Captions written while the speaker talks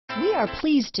We are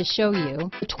pleased to show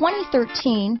you the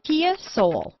 2013 Kia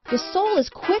Soul. The Soul is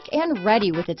quick and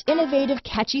ready with its innovative,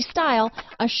 catchy style,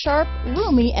 a sharp,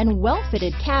 roomy, and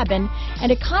well-fitted cabin, and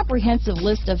a comprehensive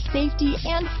list of safety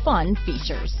and fun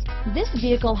features. This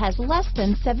vehicle has less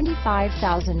than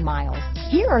 75,000 miles.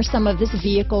 Here are some of this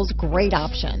vehicle's great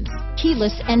options: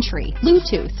 keyless entry,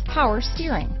 Bluetooth, power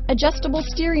steering, adjustable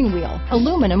steering wheel,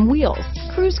 aluminum wheels,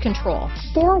 cruise control,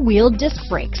 four-wheel disc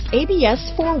brakes,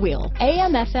 ABS four-wheel,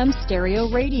 AM/FM stereo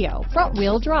radio,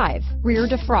 front-wheel drive, rear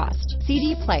defrost,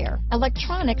 CD player,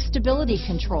 electronic stability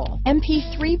control,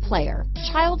 MP3 player,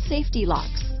 child safety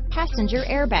locks, passenger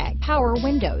airbag, power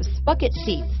windows, bucket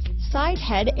seats, side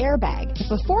head airbag. If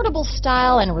affordable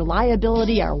style and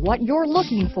reliability are what you're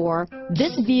looking for,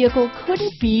 this vehicle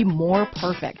couldn't be more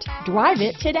perfect. Drive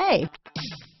it today.